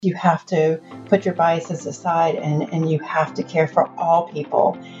You have to put your biases aside and you have to care for all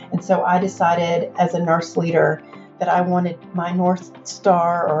people. And so I decided as a nurse leader that I wanted my North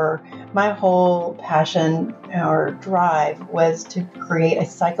Star, or my whole passion or drive, was to create a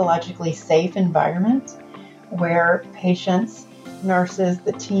psychologically safe environment where patients, nurses,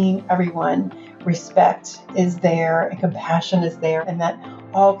 the team, everyone, respect is there and compassion is there, and that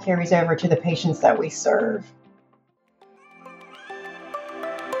all carries over to the patients that we serve.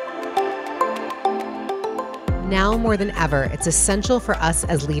 Now more than ever, it's essential for us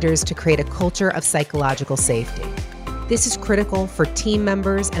as leaders to create a culture of psychological safety. This is critical for team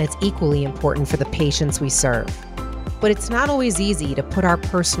members, and it's equally important for the patients we serve. But it's not always easy to put our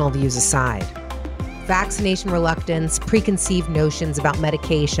personal views aside. Vaccination reluctance, preconceived notions about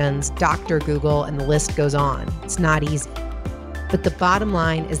medications, Dr. Google, and the list goes on. It's not easy. But the bottom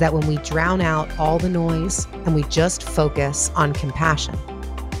line is that when we drown out all the noise and we just focus on compassion,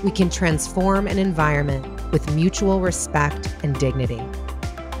 we can transform an environment with mutual respect and dignity.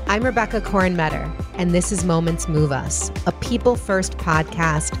 I'm Rebecca Corin-Metter, and this is Moments Move Us, a people-first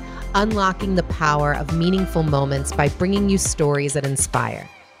podcast unlocking the power of meaningful moments by bringing you stories that inspire.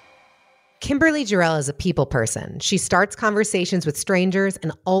 Kimberly Jarrelle is a people person. She starts conversations with strangers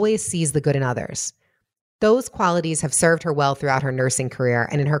and always sees the good in others. Those qualities have served her well throughout her nursing career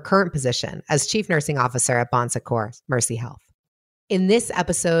and in her current position as Chief Nursing Officer at Bon Secours Mercy Health. In this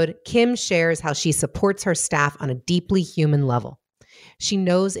episode, Kim shares how she supports her staff on a deeply human level. She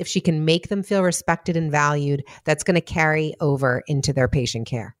knows if she can make them feel respected and valued, that's going to carry over into their patient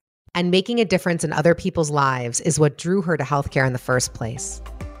care. And making a difference in other people's lives is what drew her to healthcare in the first place.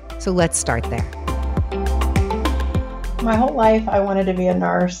 So let's start there. My whole life, I wanted to be a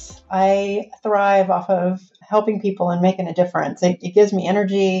nurse. I thrive off of helping people and making a difference. It gives me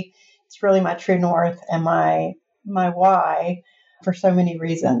energy. It's really my true north and my why for so many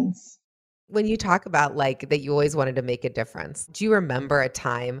reasons. When you talk about that you always wanted to make a difference, do you remember a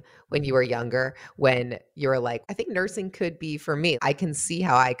time when you were younger when you were like, I think nursing could be for me. I can see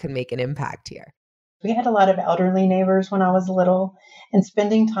how I could make an impact here. We had a lot of elderly neighbors when I was little, and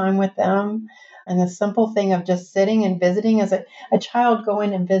spending time with them, and the simple thing of just sitting and visiting as a child,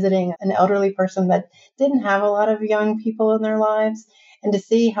 going and visiting an elderly person that didn't have a lot of young people in their lives, and to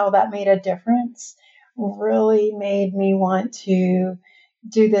see how that made a difference really made me want to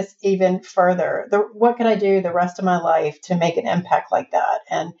do this even further. What could I do the rest of my life to make an impact like that?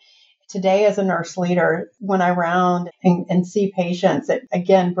 And today as a nurse leader, when I round and see patients, it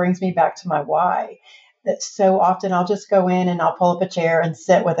again brings me back to my why. That so often I'll just go in and I'll pull up a chair and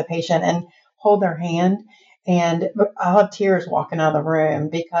sit with a patient and hold their hand, and I'll have tears walking out of the room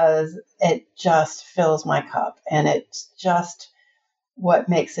because it just fills my cup, and it's just what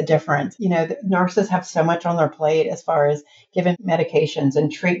makes a difference. You know, the nurses have so much on their plate as far as giving medications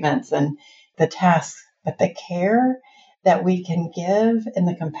and treatments and the tasks, but the care that we can give and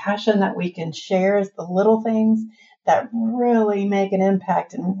the compassion that we can share is the little things that really make an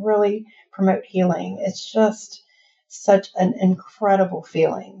impact and really promote healing. It's just such an incredible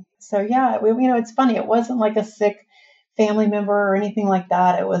feeling. So yeah, it's funny. It wasn't like a sick family member or anything like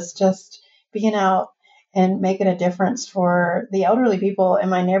that. It was just being out and making a difference for the elderly people in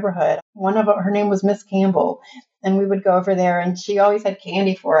my neighborhood. Her name was Miss Campbell, and we would go over there, and she always had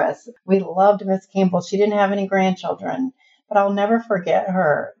candy for us. We loved Miss Campbell. She didn't have any grandchildren, but I'll never forget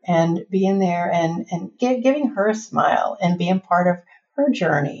her, and being there and giving her a smile and being part of her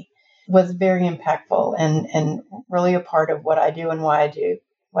journey was very impactful and really a part of what I do and why I do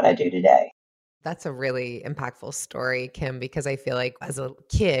what I do today. That's a really impactful story, Kim, because I feel like as a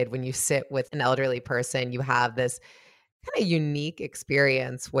kid, when you sit with an elderly person, you have this kind of unique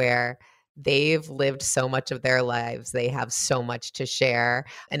experience where they've lived so much of their lives. They have so much to share.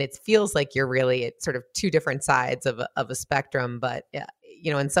 And it feels like you're really at sort of two different sides of a spectrum. But,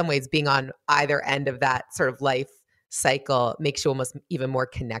 in some ways, being on either end of that sort of life cycle makes you almost even more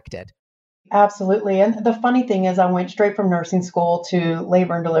connected. Absolutely. And the funny thing is I went straight from nursing school to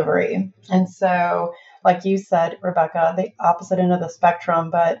labor and delivery. And so, like you said, Rebecca, the opposite end of the spectrum,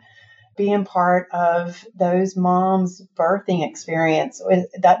 but being part of those moms' birthing experience,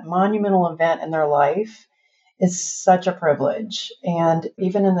 that monumental event in their life, is such a privilege. And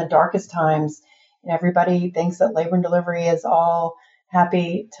even in the darkest times, everybody thinks that labor and delivery is all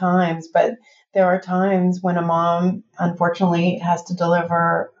happy times, but there are times when a mom, unfortunately, has to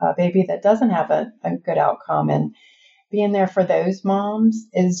deliver a baby that doesn't have a good outcome. And being there for those moms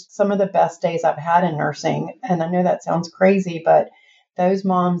is some of the best days I've had in nursing. And I know that sounds crazy, but those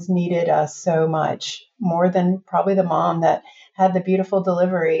moms needed us so much, more than probably the mom that had the beautiful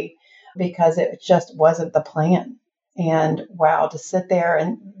delivery, because it just wasn't the plan. And wow, to sit there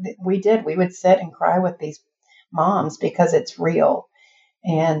and we would sit and cry with these moms because it's real.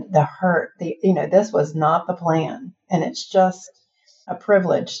 And the hurt, this was not the plan. And it's just a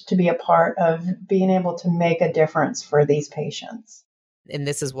privilege to be a part of being able to make a difference for these patients. And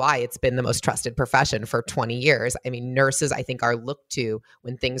this is why it's been the most trusted profession for 20 years. I mean, nurses, I think, are looked to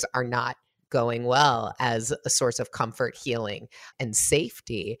when things are not going well as a source of comfort, healing, and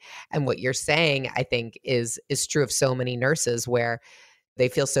safety. And what you're saying, I think, is true of so many nurses, where they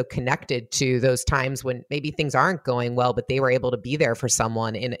feel so connected to those times when maybe things aren't going well, but they were able to be there for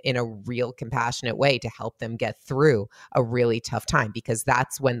someone in a real compassionate way to help them get through a really tough time, because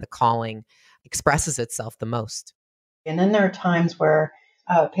that's when the calling expresses itself the most. And then there are times where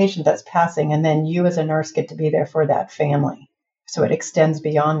a patient that's passing, and then you as a nurse get to be there for that family. So it extends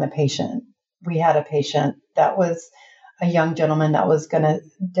beyond the patient. We had a patient that was a young gentleman that was going to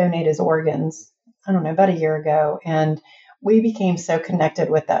donate his organs, I don't know, about a year ago. And we became so connected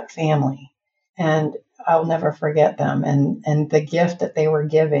with that family. And I'll never forget them and the gift that they were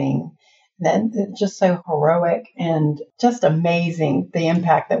giving. Then just so heroic and just amazing, the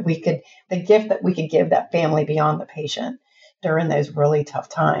impact that the gift that we could give that family beyond the patient during those really tough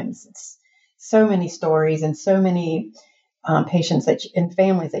times. It's so many stories and so many patients and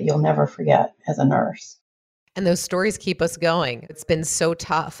families that you'll never forget as a nurse. And those stories keep us going. It's been so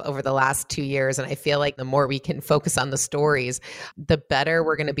tough over the last 2 years. And I feel like the more we can focus on the stories, the better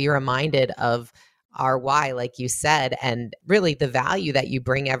we're going to be reminded of our why, like you said, and really the value that you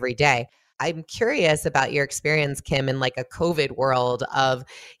bring every day. I'm curious about your experience, Kim, in like a COVID world of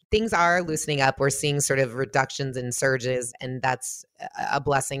things are loosening up. We're seeing sort of reductions in surges, and that's a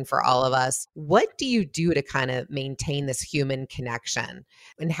blessing for all of us. What do you do to kind of maintain this human connection?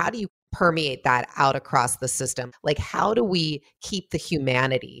 And how do you permeate that out across the system? Like, how do we keep the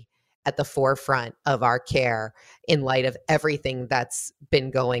humanity at the forefront of our care in light of everything that's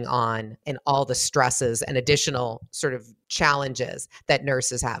been going on and all the stresses and additional sort of challenges that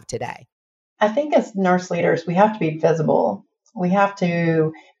nurses have today? I think as nurse leaders, we have to be visible. We have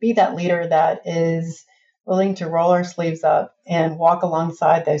to be that leader that is willing to roll our sleeves up and walk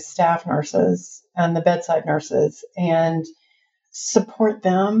alongside those staff nurses and the bedside nurses and support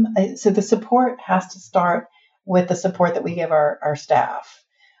them. So the support has to start with the support that we give our staff,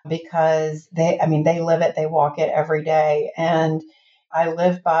 because they live it, they walk it every day. And I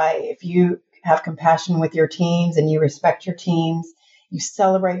live by, if you have compassion with your teams and you respect your teams, you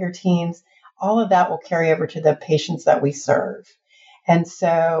celebrate your teams, all of that will carry over to the patients that we serve. And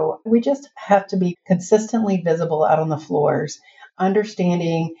so we just have to be consistently visible out on the floors,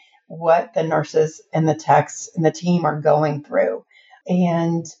 understanding what the nurses and the techs and the team are going through,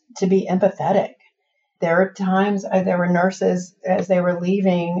 and to be empathetic. There are times there were nurses, as they were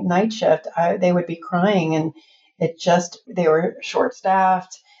leaving night shift, they would be crying, and they were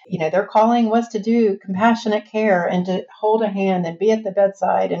short-staffed. Their calling was to do compassionate care and to hold a hand and be at the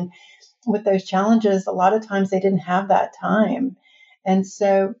bedside. And with those challenges, a lot of times they didn't have that time. And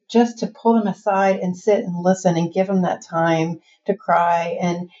so just to pull them aside and sit and listen and give them that time to cry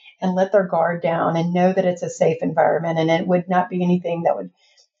and let their guard down and know that it's a safe environment and it would not be anything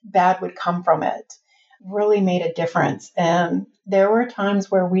bad would come from it, really made a difference. And there were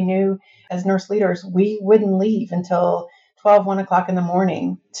times where we knew as nurse leaders, we wouldn't leave until 1 o'clock in the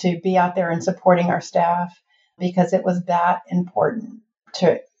morning to be out there and supporting our staff, because it was that important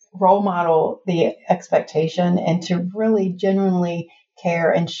to role model the expectation and to really genuinely care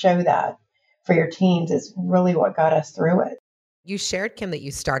and show that for your teams is really what got us through it. You shared, Kim, that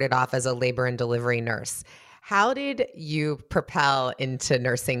you started off as a labor and delivery nurse. How did you propel into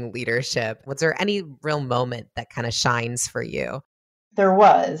nursing leadership? Was there any real moment that kind of shines for you? There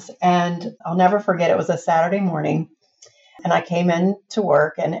was, and I'll never forget, it was a Saturday morning, and I came in to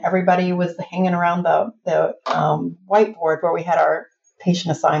work, and everybody was hanging around the whiteboard where we had our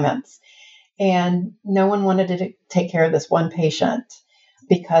patient assignments. And no one wanted to take care of this one patient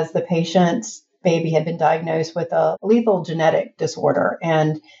because the patient's baby had been diagnosed with a lethal genetic disorder.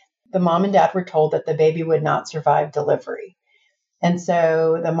 And the mom and dad were told that the baby would not survive delivery. And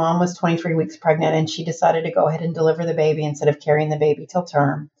so the mom was 23 weeks pregnant, and she decided to go ahead and deliver the baby instead of carrying the baby till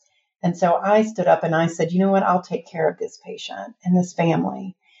term. And so I stood up and I said, you know what, I'll take care of this patient and this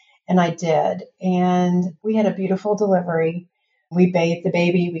family. And I did. And we had a beautiful delivery. We bathed the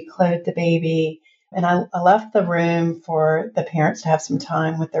baby, we clothed the baby, and I left the room for the parents to have some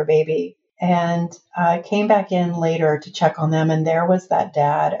time with their baby. And I came back in later to check on them, and there was that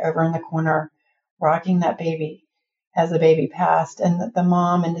dad over in the corner rocking that baby as the baby passed, and the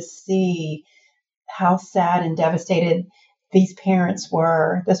mom, and to see how sad and devastated these parents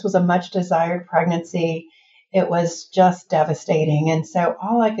were. This was a much desired pregnancy, It was just devastating. And so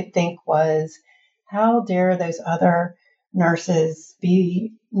all I could think was, how dare those other nurses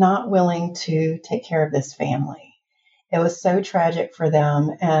be not willing to take care of this family? It was so tragic for them.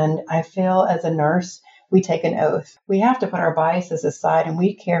 And I feel as a nurse, we take an oath. We have to put our biases aside and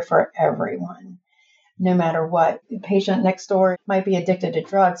we care for everyone, no matter what. The patient next door might be addicted to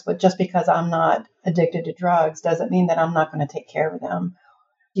drugs, but just because I'm not addicted to drugs doesn't mean that I'm not going to take care of them.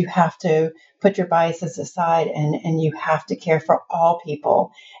 You have to put your biases aside and you have to care for all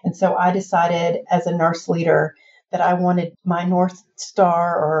people. And so I decided as a nurse leader that I wanted my North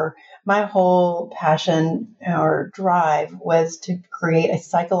Star, or my whole passion or drive, was to create a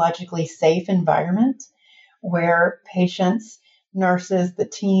psychologically safe environment where patients, nurses, the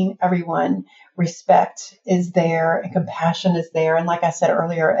team, everyone, respect is there and compassion is there. And like I said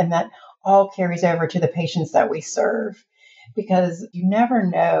earlier, and that all carries over to the patients that we serve, because you never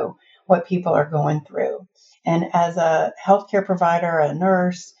know what people are going through. And as a healthcare provider, a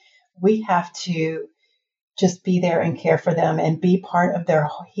nurse, we have to just be there and care for them and be part of their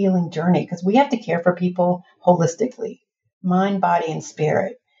healing journey, because we have to care for people holistically, mind, body, and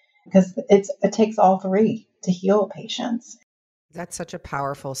spirit, because it takes all three to heal patients. That's such a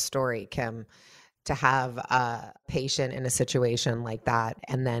powerful story, Kim, to have a patient in a situation like that,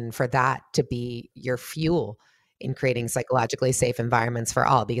 and then for that to be your fuel in creating psychologically safe environments for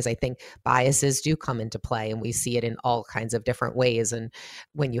all, because I think biases do come into play and we see it in all kinds of different ways. And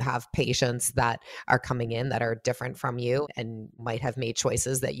when you have patients that are coming in that are different from you and might have made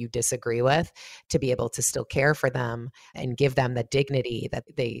choices that you disagree with, to be able to still care for them and give them the dignity that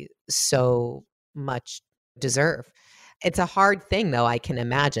they so much deserve. It's a hard thing, though, I can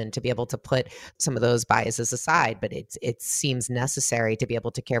imagine, to be able to put some of those biases aside, but it seems necessary to be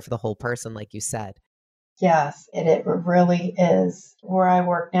able to care for the whole person, like you said. Yes, it really is. Where I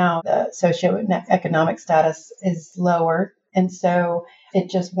work now, the socioeconomic status is lower. And so it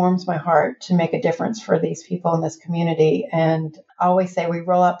just warms my heart to make a difference for these people in this community. And I always say we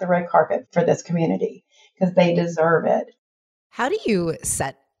roll out the red carpet for this community because they deserve it. How do you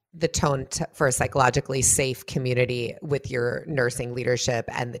set the tone for a psychologically safe community with your nursing leadership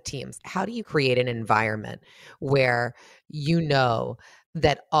and the teams? How do you create an environment where you know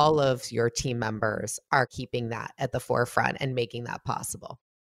that all of your team members are keeping that at the forefront and making that possible?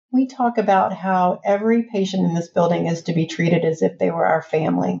 We talk about how every patient in this building is to be treated as if they were our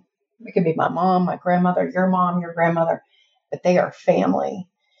family. It could be my mom, my grandmother, your grandmother, but they are family.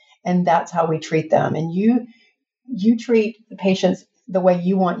 And that's how we treat them. And you treat the patients the way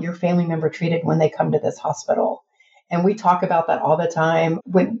you want your family member treated when they come to this hospital. And we talk about that all the time.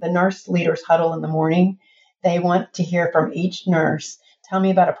 When the nurse leaders huddle in the morning, they want to hear from each nurse, tell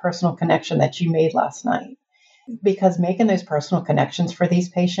me about a personal connection that you made last night. Because making those personal connections for these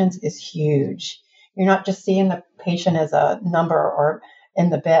patients is huge. You're not just seeing the patient as a number or in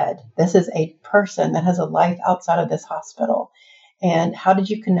the bed. This is a person that has a life outside of this hospital. And how did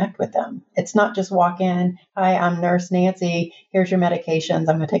you connect with them? It's not just walk in, hi, I'm Nurse Nancy, here's your medications,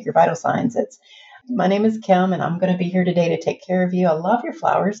 I'm going to take your vital signs. It's, my name is Kim, and I'm going to be here today to take care of you. I love your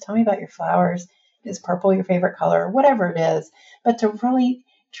flowers. Tell me about your flowers. Is purple your favorite color? Whatever it is. But to really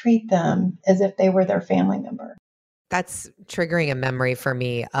treat them as if they were their family member. That's triggering a memory for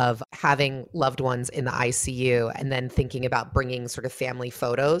me of having loved ones in the ICU and then thinking about bringing sort of family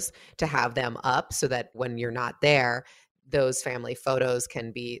photos to have them up so that when you're not there, those family photos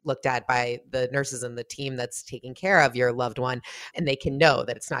can be looked at by the nurses and the team that's taking care of your loved one. And they can know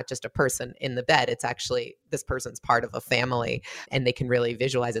that it's not just a person in the bed. It's actually this person's part of a family, and they can really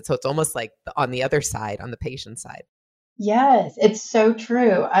visualize it. So it's almost like on the other side, on the patient side. Yes, it's so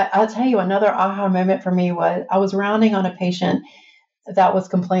true. I'll tell you, another aha moment for me was I was rounding on a patient that was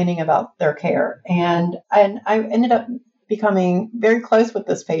complaining about their care. And I ended up becoming very close with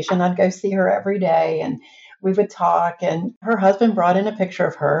this patient. I'd go see her every day and we would talk. And her husband brought in a picture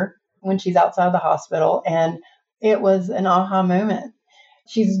of her when she's outside the hospital. And it was an aha moment.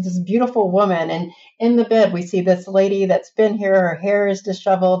 She's this beautiful woman. And in the bed, we see this lady that's been here. Her hair is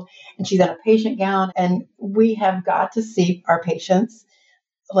disheveled and she's in a patient gown. And we have got to see our patients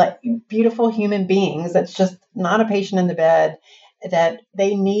like beautiful human beings. That's just not a patient in the bed, that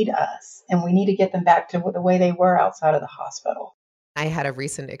they need us. And we need to get them back to the way they were outside of the hospital. I had a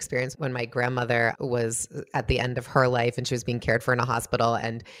recent experience when my grandmother was at the end of her life and she was being cared for in a hospital,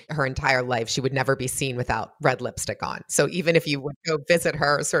 and her entire life, she would never be seen without red lipstick on. So even if you would go visit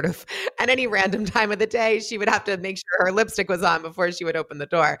her sort of at any random time of the day, she would have to make sure her lipstick was on before she would open the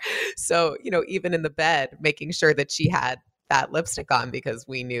door. So, even in the bed, making sure that she had that lipstick on because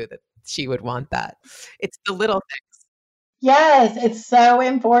we knew that she would want that. It's the little things. Yes, it's so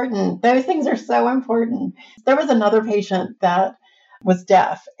important. Those things are so important. There was another patient that was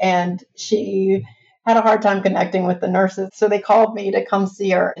deaf and she had a hard time connecting with the nurses. So they called me to come see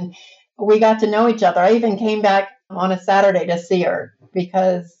her and we got to know each other. I even came back on a Saturday to see her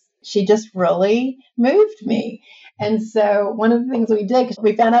because she just really moved me. And so one of the things we did, 'cause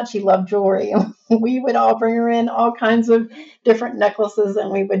we found out she loved jewelry, and we would all bring her in all kinds of different necklaces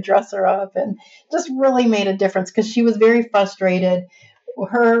and we would dress her up and just really made a difference because she was very frustrated.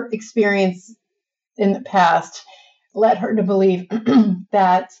 Her experience in the past led her to believe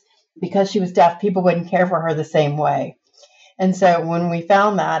that because she was deaf, people wouldn't care for her the same way. And so when we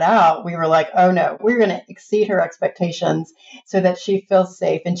found that out, we were like, oh no, we're going to exceed her expectations so that she feels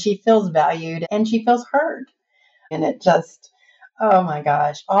safe and she feels valued and she feels heard. And it just, oh my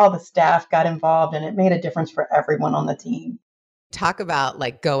gosh, all the staff got involved and it made a difference for everyone on the team. Talk about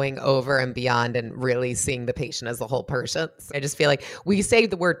like going over and beyond and really seeing the patient as a whole person. I just feel like we say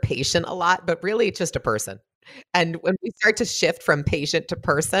the word patient a lot, but really it's just a person. And when we start to shift from patient to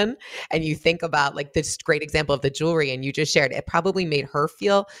person, and you think about like this great example of the jewelry, and you just shared, it probably made her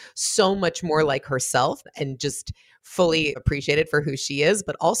feel so much more like herself and just fully appreciated for who she is,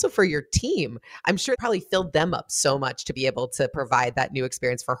 but also for your team. I'm sure it probably filled them up so much to be able to provide that new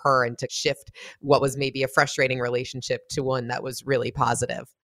experience for her and to shift what was maybe a frustrating relationship to one that was really positive.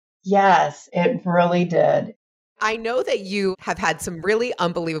 Yes, it really did. I know that you have had some really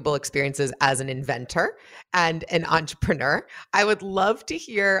unbelievable experiences as an inventor and an entrepreneur. I would love to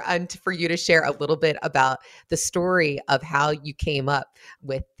hear and for you to share a little bit about the story of how you came up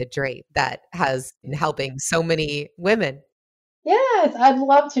with the drape that has been helping so many women. Yes, I'd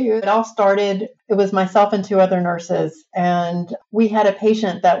love to. It all started, it was myself and two other nurses, and we had a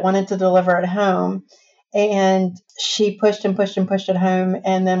patient that wanted to deliver at home. And she pushed and pushed and pushed at home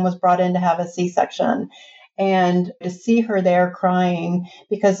and then was brought in to have a C-section. And to see her there crying,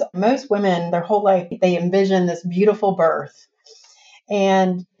 because most women, their whole life, they envision this beautiful birth.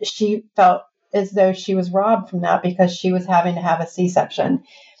 And she felt as though she was robbed from that because she was having to have a C-section.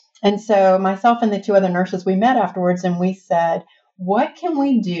 And so myself and the two other nurses, we met afterwards and we said, what can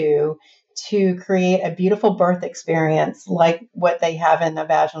we do to create a beautiful birth experience like what they have in a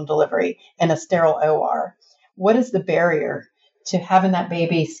vaginal delivery in a sterile OR? What is the barrier to having that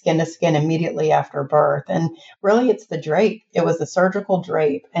baby skin to skin immediately after birth? And really, it's the drape. It was the surgical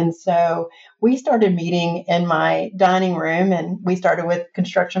drape. And so we started meeting in my dining room and we started with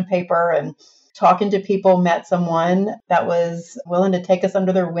construction paper and talking to people, met someone that was willing to take us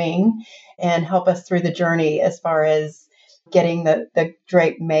under their wing and help us through the journey as far as getting the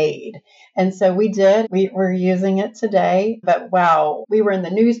drape made. And so we did. We're using it today. But wow, we were in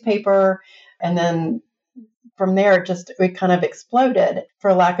the newspaper. And then from there, it kind of exploded,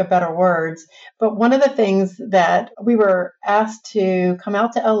 for lack of better words. But one of the things that we were asked to come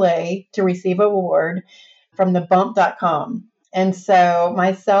out to LA to receive an award from the bump.com. And so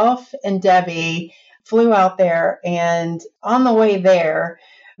myself and Debbie flew out there, and on the way there,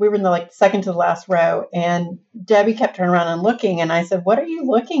 we were in the second to the last row, and Debbie kept turning around and looking, and I said, what are you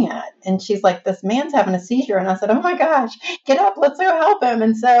looking at? And she's like, this man's having a seizure. And I said, oh my gosh, get up, let's go help him.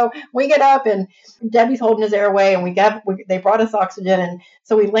 And so we get up, and Debbie's holding his airway, and they brought us oxygen, and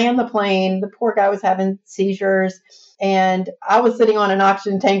so we land the plane. The poor guy was having seizures, and I was sitting on an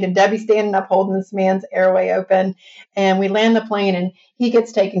oxygen tank, and Debbie standing up holding this man's airway open, and we land the plane, and he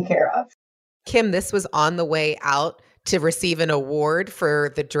gets taken care of. Kim, this was on the way out to receive an award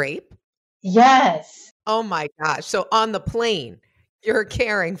for the drape? Yes. Oh my gosh. So on the plane, you're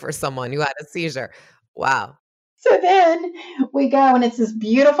caring for someone who had a seizure. Wow. So then we go, and it's this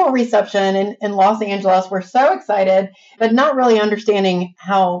beautiful reception in Los Angeles. We're so excited, but not really understanding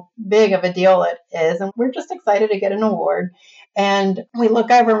how big of a deal it is. And we're just excited to get an award. And we look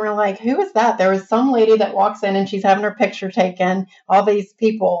over and we're like, who is that? There was some lady that walks in and she's having her picture taken. All these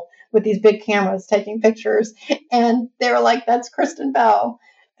people with these big cameras taking pictures. And they were like, that's Kristen Bell.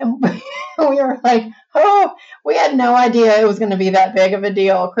 And we were like, oh, we had no idea it was going to be that big of a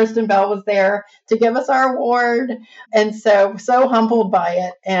deal. Kristen Bell was there to give us our award. And so humbled by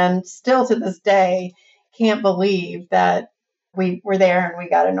it. And still to this day, can't believe that we were there and we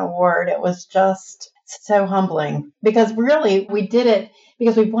got an award. It was just so humbling because really we did it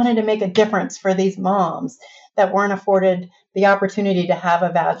because we wanted to make a difference for these moms that weren't afforded the opportunity to have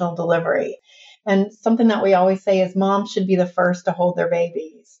a vaginal delivery. And something that we always say is moms should be the first to hold their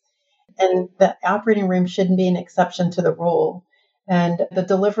babies. And the operating room shouldn't be an exception to the rule. And the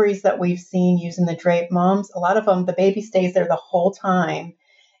deliveries that we've seen using the drape, moms, a lot of them, the baby stays there the whole time.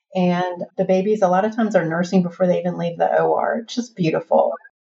 And the babies, a lot of times, are nursing before they even leave the OR. It's just beautiful.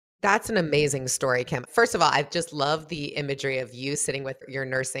 That's an amazing story, Kim. First of all, I just love the imagery of you sitting with your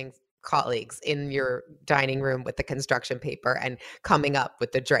nursing colleagues in your dining room with the construction paper and coming up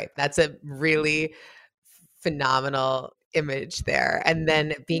with the drape. That's a really phenomenal image there. And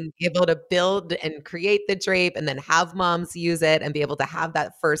then being able to build and create the drape and then have moms use it and be able to have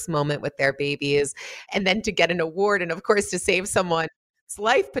that first moment with their babies and then to get an award and of course to save someone's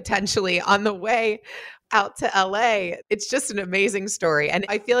life potentially on the way out to LA. It's just an amazing story. And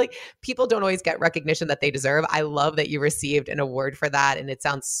I feel like people don't always get recognition that they deserve. I love that you received an award for that. And it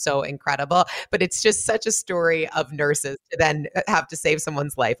sounds so incredible. But it's just such a story of nurses to then have to save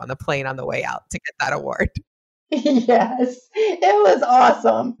someone's life on the plane on the way out to get that award. Yes, it was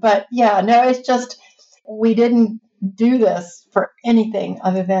awesome. But yeah, no, it's just, we didn't do this for anything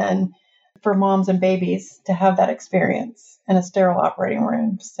other than for moms and babies to have that experience in a sterile operating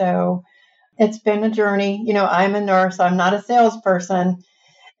room. So it's been a journey. I'm a nurse. I'm not a salesperson.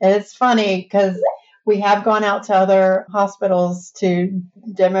 It's funny because we have gone out to other hospitals to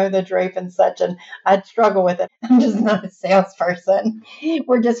demo the drape and such, and I'd struggle with it. I'm just not a salesperson.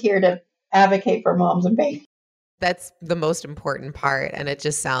 We're just here to advocate for moms and babies. That's the most important part. And it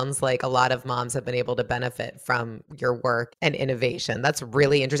just sounds like a lot of moms have been able to benefit from your work and innovation. That's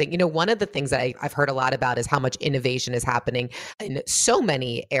really interesting. One of the things that I've heard a lot about is how much innovation is happening in so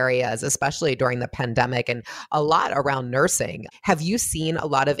many areas, especially during the pandemic and a lot around nursing. Have you seen a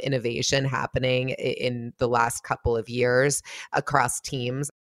lot of innovation happening in the last couple of years across teams?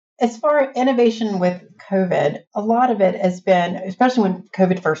 As far as innovation with COVID, a lot of it has been, especially when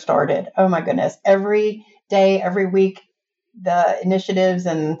COVID first started, oh my goodness, every day, every week, the initiatives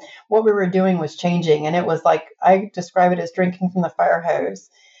and what we were doing was changing. And it was like, I describe it as drinking from the fire hose.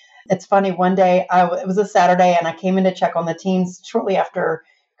 It's funny, one day, it was a Saturday, and I came in to check on the teams shortly after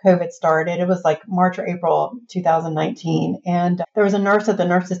COVID started. It was like March or April 2019. And there was a nurse at the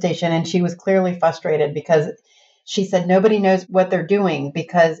nurses station, and she was clearly frustrated because she said, nobody knows what they're doing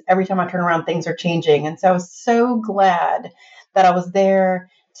because every time I turn around, things are changing. And so I was so glad that I was there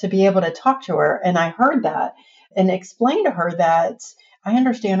to be able to talk to her. And I heard that and explained to her that I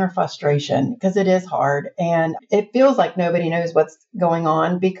understand her frustration because it is hard. And it feels like nobody knows what's going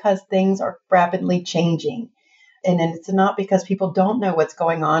on because things are rapidly changing. And it's not because people don't know what's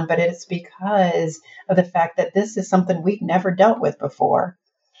going on, but it's because of the fact that this is something we've never dealt with before.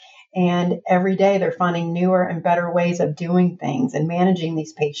 And every day they're finding newer and better ways of doing things and managing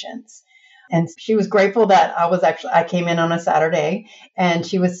these patients. And she was grateful that I came in on a Saturday, and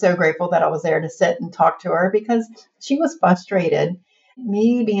she was so grateful that I was there to sit and talk to her because she was frustrated.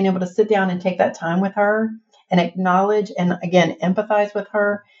 Me being able to sit down and take that time with her and acknowledge and again, empathize with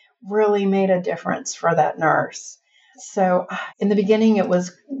her really made a difference for that nurse. So in the beginning, it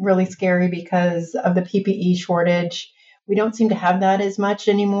was really scary because of the PPE shortage. We don't seem to have that as much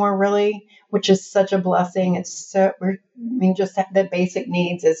anymore, really, which is such a blessing. Just the basic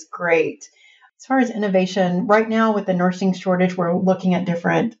needs is great. As far as innovation, right now with the nursing shortage, we're looking at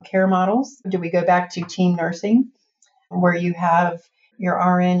different care models. Do we go back to team nursing, where you have your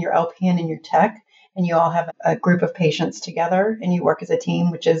RN, your LPN, and your tech, and you all have a group of patients together and you work as a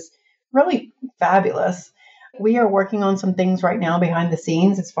team, which is really fabulous. We are working on some things right now behind the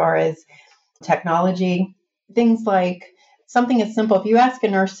scenes as far as technology, things like something as simple. If you ask a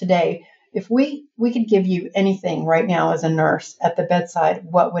nurse today, if we could give you anything right now as a nurse at the bedside,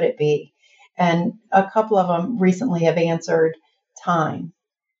 what would it be? And a couple of them recently have answered time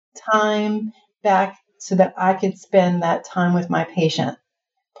back so that I could spend that time with my patient,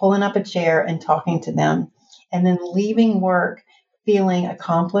 pulling up a chair and talking to them, and then leaving work feeling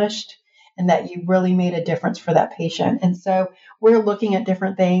accomplished and that you really made a difference for that patient. And so we're looking at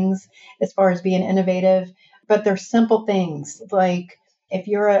different things as far as being innovative, but they're simple things. Like if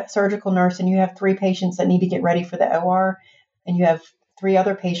you're a surgical nurse and you have 3 patients that need to get ready for the OR and you have 3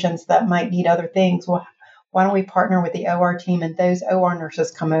 other patients that might need other things, well, why don't we partner with the OR team and those OR nurses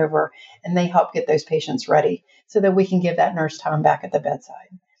come over and they help get those patients ready so that we can give that nurse time back at the bedside.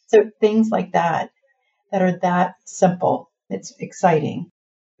 So things like that are that simple. It's exciting.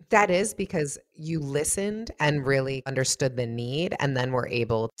 That is because you listened and really understood the need and then were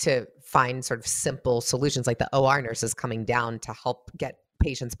able to find sort of simple solutions like the OR nurses coming down to help get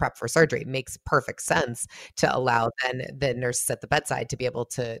patients prep for surgery. It makes perfect sense to allow then the nurses at the bedside to be able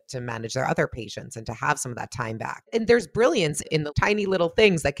to manage their other patients and to have some of that time back. And there's brilliance in the tiny little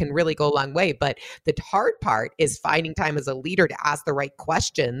things that can really go a long way. But the hard part is finding time as a leader to ask the right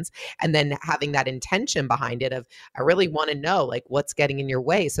questions and then having that intention behind it of, I really want to know like what's getting in your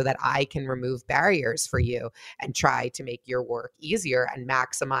way so that I can remove barriers for you and try to make your work easier and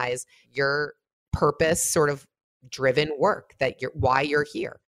maximize your purpose sort of driven work why you're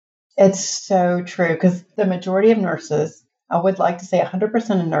here. It's so true because the majority of nurses, I would like to say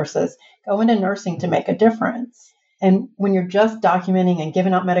 100% of nurses, go into nursing to make a difference. And when you're just documenting and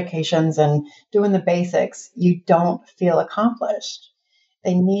giving out medications and doing the basics, you don't feel accomplished.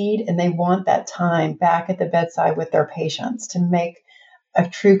 They need and they want that time back at the bedside with their patients to make a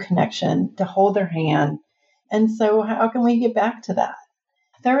true connection, to hold their hand. And so, how can we get back to that?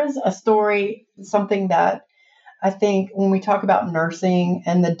 There is a story, something that I think when we talk about nursing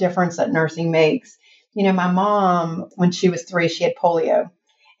and the difference that nursing makes, my mom, when she was 3, she had polio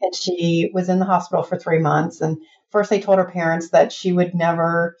and she was in the hospital for 3 months. And first they told her parents that she would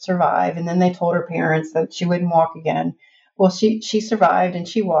never survive. And then they told her parents that she wouldn't walk again. Well, she survived and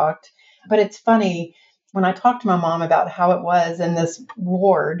she walked. But it's funny when I talked to my mom about how it was in this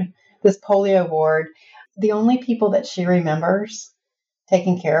ward, this polio ward, the only people that she remembers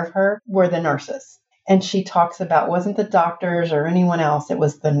taking care of her were the nurses. And she talks about, wasn't the doctors or anyone else, it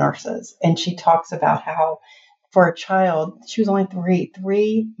was the nurses. And she talks about how for a child, she was only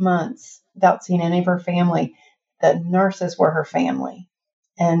 3 months without seeing any of her family. The nurses were her family.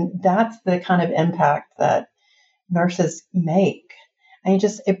 And that's the kind of impact that nurses make. And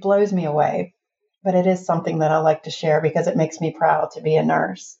it blows me away. But it is something that I like to share because it makes me proud to be a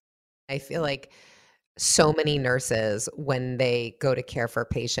nurse. I feel like so many nurses, when they go to care for a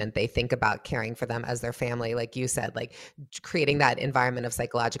patient, they think about caring for them as their family. Like you said, like creating that environment of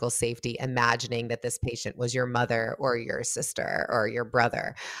psychological safety, imagining that this patient was your mother or your sister or your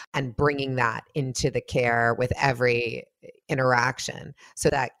brother, and bringing that into the care with every interaction. So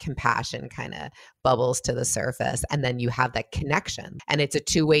that compassion kind of bubbles to the surface. And then you have that connection, and it's a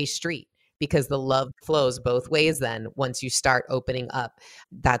two-way street, because the love flows both ways then once you start opening up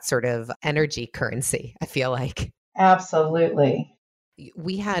that sort of energy currency, I feel like. Absolutely.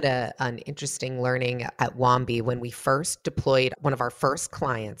 We had an interesting learning at Wambi when we first deployed one of our first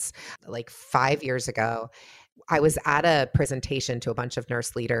clients like 5 years ago. I was at a presentation to a bunch of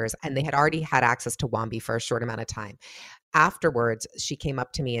nurse leaders, and they had already had access to Wambi for a short amount of time. Afterwards, she came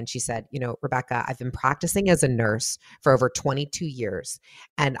up to me and she said, Rebecca, I've been practicing as a nurse for over 22 years,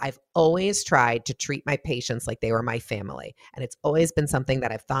 and I've always tried to treat my patients like they were my family. And it's always been something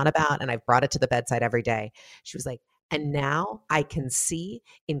that I've thought about, and I've brought it to the bedside every day. She was like, and now I can see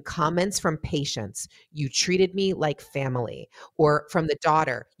in comments from patients, you treated me like family, or from the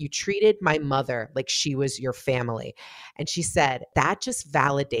daughter, you treated my mother like she was your family. And she said that just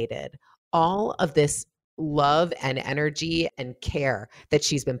validated all of this love and energy and care that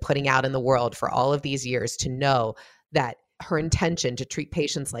she's been putting out in the world for all of these years, to know that her intention to treat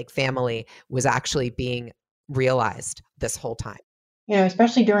patients like family was actually being realized this whole time.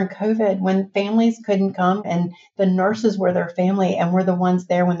 Especially during COVID when families couldn't come and the nurses were their family and were the ones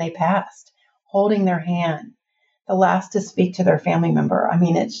there when they passed, holding their hand, the last to speak to their family member. I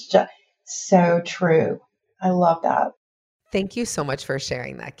mean, it's just so true. I love that. Thank you so much for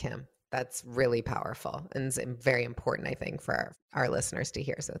sharing that, Kim. That's really powerful and very important, I think, for our listeners to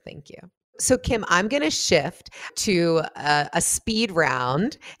hear. So thank you. So Kim, I'm going to shift to a speed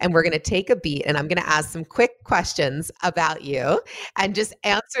round, and we're going to take a beat, and I'm going to ask some quick questions about you and just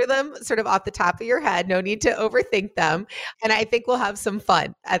answer them sort of off the top of your head. No need to overthink them. And I think we'll have some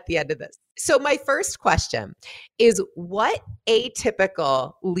fun at the end of this. So my first question is, what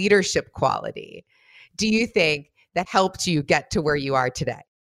atypical leadership quality do you think that helped you get to where you are today?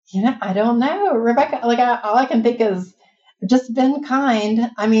 I don't know, Rebecca. All I can think is just been kind.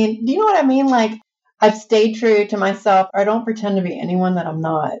 I mean, do you know what I mean? Like, I've stayed true to myself. I don't pretend to be anyone that I'm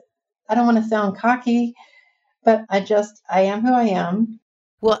not. I don't want to sound cocky, but I am who I am.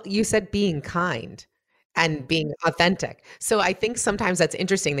 Well, you said being kind and being authentic. So I think sometimes that's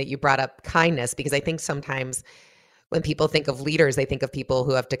interesting that you brought up kindness, because I think sometimes when people think of leaders, they think of people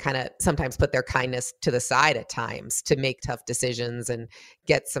who have to kind of sometimes put their kindness to the side at times to make tough decisions and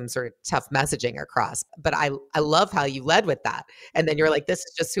get some sort of tough messaging across. But I love how you led with that. And then you're like, this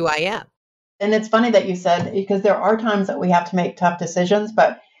is just who I am. And it's funny that you said, because there are times that we have to make tough decisions,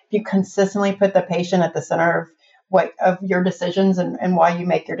 but if you consistently put the patient at the center of your decisions and why you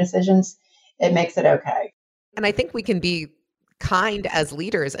make your decisions, it makes it okay. And I think we can be kind as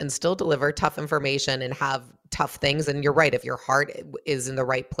leaders and still deliver tough information and have tough things. And you're right, if your heart is in the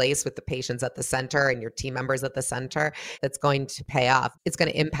right place with the patients at the center and your team members at the center, that's going to pay off. It's going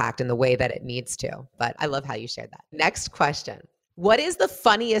to impact in the way that it needs to. But I love how you shared that. Next question. What is the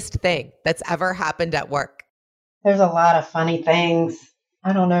funniest thing that's ever happened at work? There's a lot of funny things.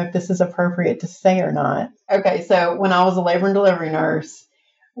 I don't know if this is appropriate to say or not. Okay, so when I was a labor and delivery nurse,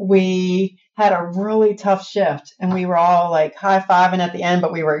 we had a really tough shift and we were all like high-fiving at the end,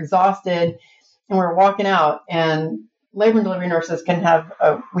 but we were exhausted and we were walking out, and labor and delivery nurses can have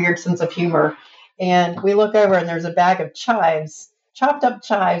a weird sense of humor. And we look over and there's a bag of chives, chopped up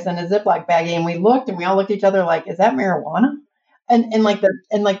chives in a Ziploc baggie. And we looked and we all looked at each other like, is that marijuana? And in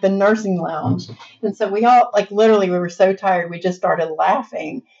the nursing lounge. And so we all like literally we were so tired we just started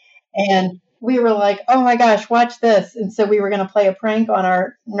laughing. And we were like, oh my gosh, watch this. And so we were going to play a prank on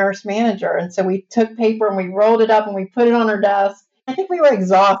our nurse manager. And so we took paper and we rolled it up and we put it on her desk. I think we were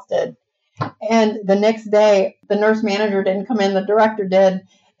exhausted. And the next day, the nurse manager didn't come in, the director did.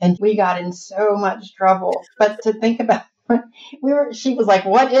 And we got in so much trouble. But to think about, she was like,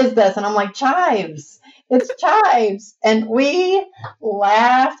 what is this? And I'm like, chives. It's chives. And we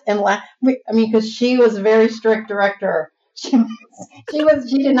laughed and laughed. Because she was a very strict director. She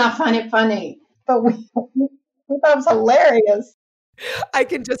did not find it funny, but we thought it was hilarious. I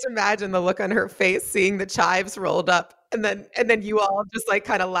can just imagine the look on her face, seeing the chives rolled up, and then you all just like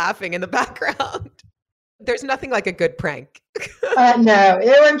kind of laughing in the background. There's nothing like a good prank. No,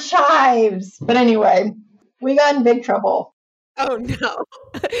 they were chives. But anyway, we got in big trouble. Oh no!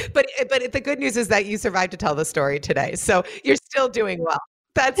 But the good news is that you survived to tell the story today, so you're still doing well.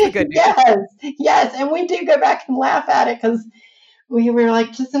 That's the good news. Yes, and we do go back and laugh at it because we were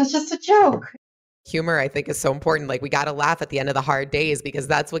like, it was just a joke. Humor, I think, is so important. Like we got to laugh at the end of the hard days because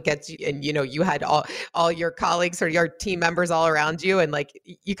that's what gets you. And you had all your colleagues or your team members all around you, and like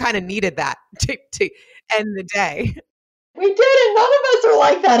you kind of needed that to end the day. We did, and none of us are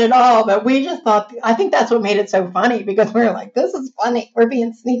like that at all. But we just thought, I think that's what made it so funny because we were like, this is funny. We're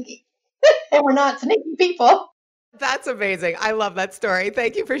being sneaky, and we're not sneaky people. That's amazing. I love that story.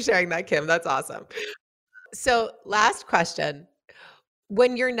 Thank you for sharing that, Kim. That's awesome. So last question.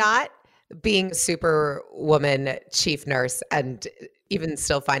 When you're not being superwoman chief nurse and even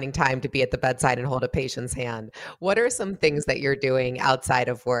still finding time to be at the bedside and hold a patient's hand, what are some things that you're doing outside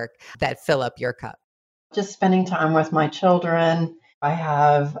of work that fill up your cup? Just spending time with my children. I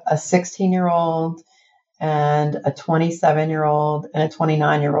have a 16-year-old and a 27-year-old and a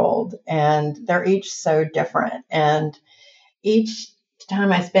 29-year-old, and they're each so different. And each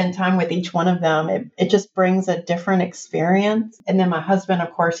time I spend time with each one of them, it just brings a different experience. And then my husband,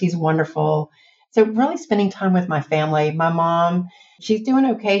 of course, he's wonderful. So really spending time with my family. My mom, she's doing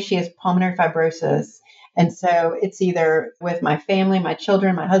okay. She has pulmonary fibrosis. And so it's either with my family, my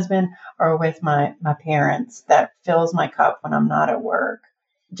children, my husband, or with my parents that fills my cup when I'm not at work.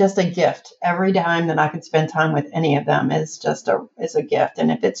 Just a gift. Every time that I can spend time with any of them is a gift.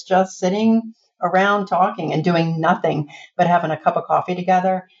 And if it's just sitting around talking and doing nothing but having a cup of coffee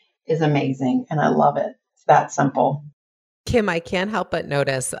together is amazing. And I love it. It's that simple. Kim, I can't help but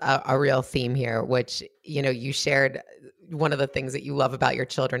notice a real theme here, which, you shared one of the things that you love about your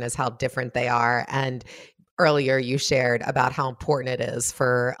children is how different they are. And earlier you shared about how important it is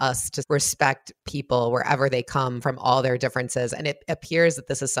for us to respect people wherever they come from, all their differences. And it appears that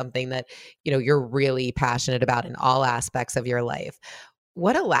this is something that, you're really passionate about in all aspects of your life.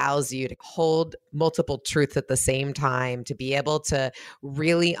 What allows you to hold multiple truths at the same time, to be able to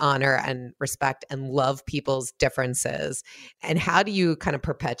really honor and respect and love people's differences? And how do you kind of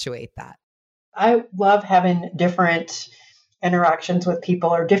perpetuate that? I love having different interactions with people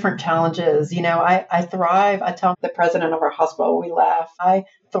or different challenges. I thrive. I tell the president of our hospital, we laugh. I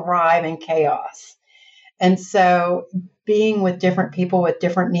thrive in chaos. And so being with different people with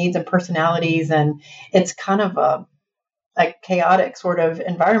different needs and personalities, and it's kind of a chaotic sort of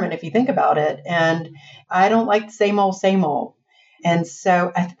environment if you think about it. And I don't like the same old. And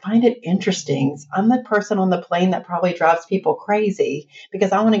so I find it interesting. I'm the person on the plane that probably drives people crazy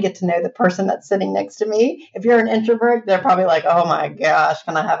because I want to get to know the person that's sitting next to me. If you're an introvert, they're probably like, oh my gosh,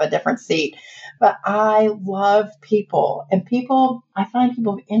 can I have a different seat? But I love people, and I find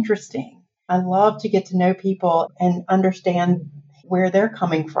people interesting. I love to get to know people and understand where they're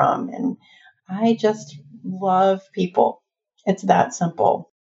coming from. And I just love people. It's that simple.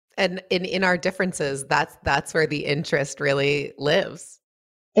 And in our differences, that's where the interest really lives.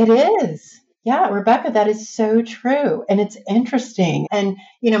 It is. Yeah, Rebecca, that is so true. And it's interesting. And,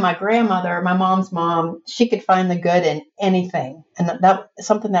 my grandmother, my mom's mom, she could find the good in anything. And that's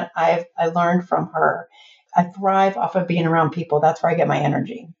something that I learned from her. I thrive off of being around people. That's where I get my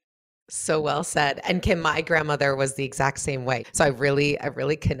energy. So well said. And Kim, my grandmother was the exact same way. So I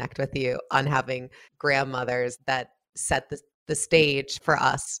really connect with you on having grandmothers that set the stage for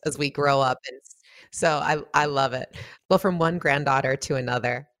us as we grow up. And so I love it. Well, from one granddaughter to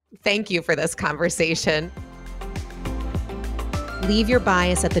another. Thank you for this conversation. Leave your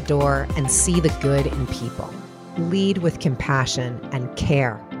bias at the door and see the good in people. Lead with compassion and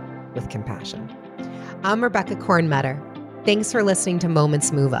care with compassion. I'm Rebecca Kornmetter. Thanks for listening to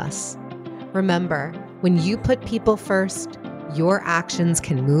Moments Move Us. Remember, When you put people first, your actions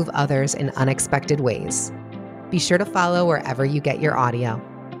can move others in unexpected ways. Be sure to follow wherever you get your audio.